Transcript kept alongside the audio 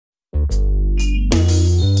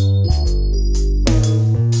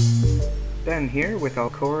Ben here with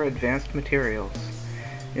Elcora Advanced Materials.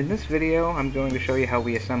 In this video I'm going to show you how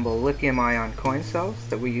we assemble lithium-ion coin cells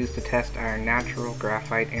that we use to test our natural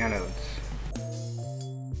graphite anodes.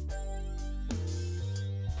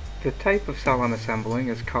 The type of cell I'm assembling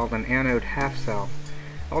is called an anode half cell.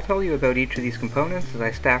 I'll tell you about each of these components as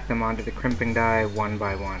I stack them onto the crimping die one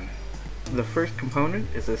by one. The first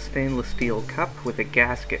component is a stainless steel cup with a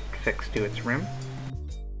gasket fixed to its rim.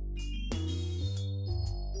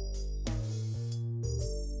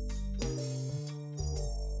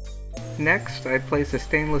 Next, I place a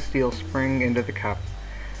stainless steel spring into the cup.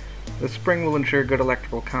 The spring will ensure good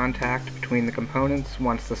electrical contact between the components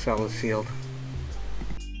once the cell is sealed.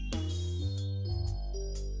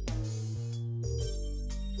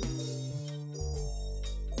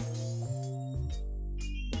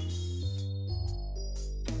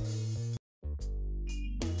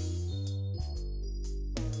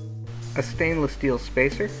 A stainless steel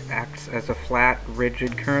spacer acts as a flat,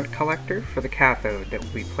 rigid current collector for the cathode that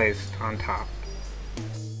will be placed on top.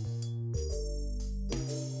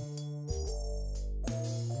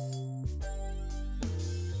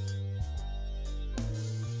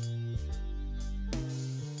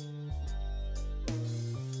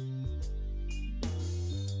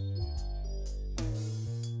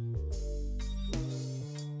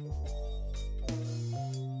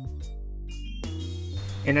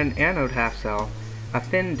 In an anode half cell, a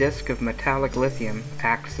thin disk of metallic lithium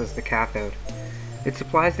acts as the cathode. It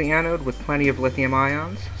supplies the anode with plenty of lithium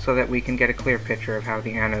ions so that we can get a clear picture of how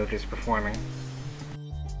the anode is performing.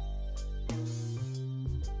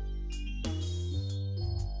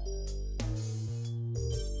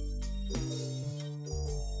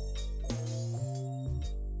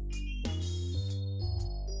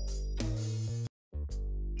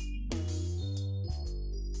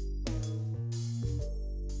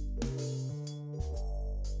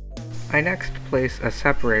 I next place a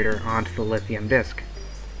separator onto the lithium disc.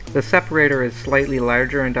 The separator is slightly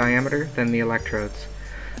larger in diameter than the electrodes.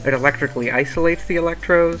 It electrically isolates the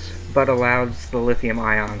electrodes, but allows the lithium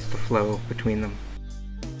ions to flow between them.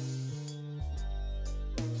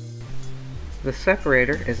 The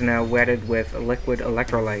separator is now wetted with a liquid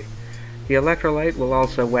electrolyte. The electrolyte will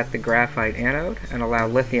also wet the graphite anode and allow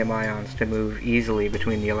lithium ions to move easily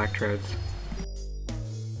between the electrodes.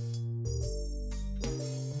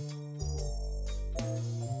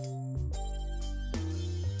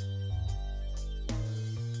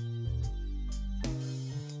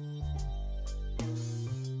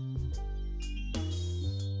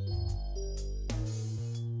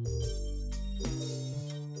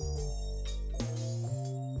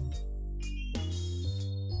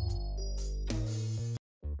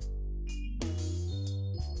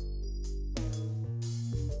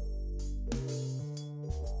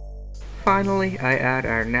 Finally, I add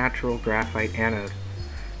our natural graphite anode.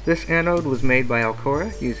 This anode was made by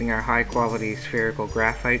Elcora using our high-quality spherical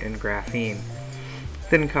graphite and graphene.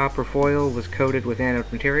 Thin copper foil was coated with anode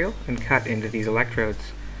material and cut into these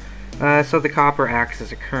electrodes, so the copper acts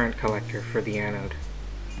as a current collector for the anode.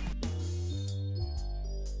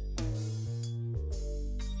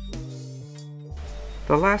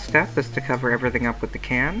 The last step is to cover everything up with the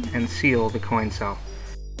can and seal the coin cell.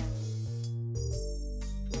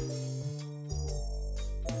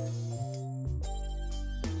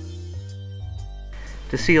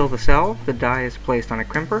 To seal the cell, the die is placed on a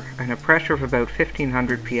crimper and a pressure of about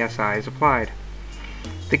 1500 psi is applied.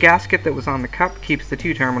 The gasket that was on the cup keeps the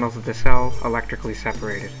two terminals of the cell electrically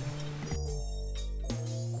separated.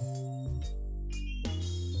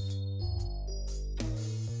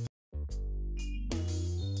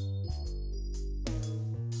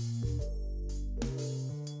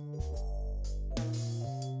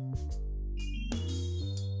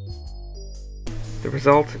 The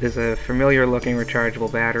result is a familiar looking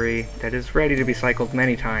rechargeable battery that is ready to be cycled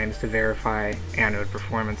many times to verify anode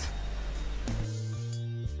performance.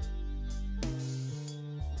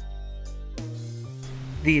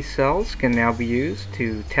 These cells can now be used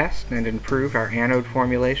to test and improve our anode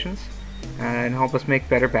formulations and help us make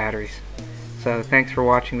better batteries. So thanks for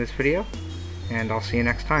watching this video, and I'll see you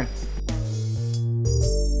next time.